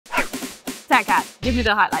my God, give me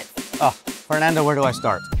the highlights. Oh, Fernando, where do I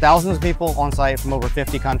start? Thousands of people on site from over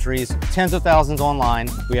 50 countries, tens of thousands online.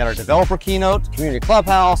 We had our developer keynote, community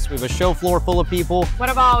clubhouse, we have a show floor full of people.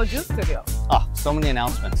 What about Juice Studio? Oh, so many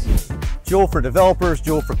announcements. Joule for developers,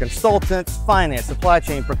 Joule for consultants, finance, supply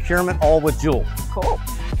chain, procurement, all with Joule. Cool.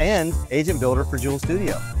 And Agent Builder for Joule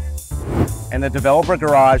Studio. And the developer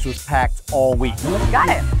garage was packed all week. Got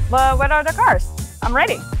it. But what are the cars? I'm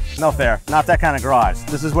ready. No fair, not that kind of garage.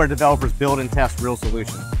 This is where developers build and test real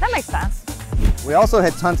solutions. That makes sense. We also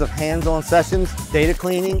had tons of hands-on sessions, data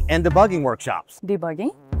cleaning, and debugging workshops.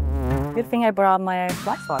 Debugging? Good thing I brought my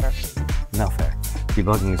black swatter. No fair.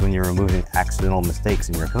 Debugging is when you're removing accidental mistakes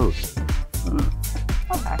in your code.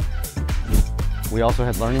 Okay. We also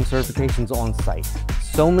had learning certifications on site.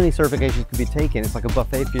 So many certifications could be taken, it's like a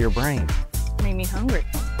buffet for your brain. Made me hungry.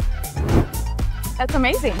 That's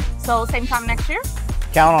amazing. So same time next year?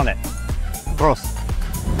 Count on it. Gross.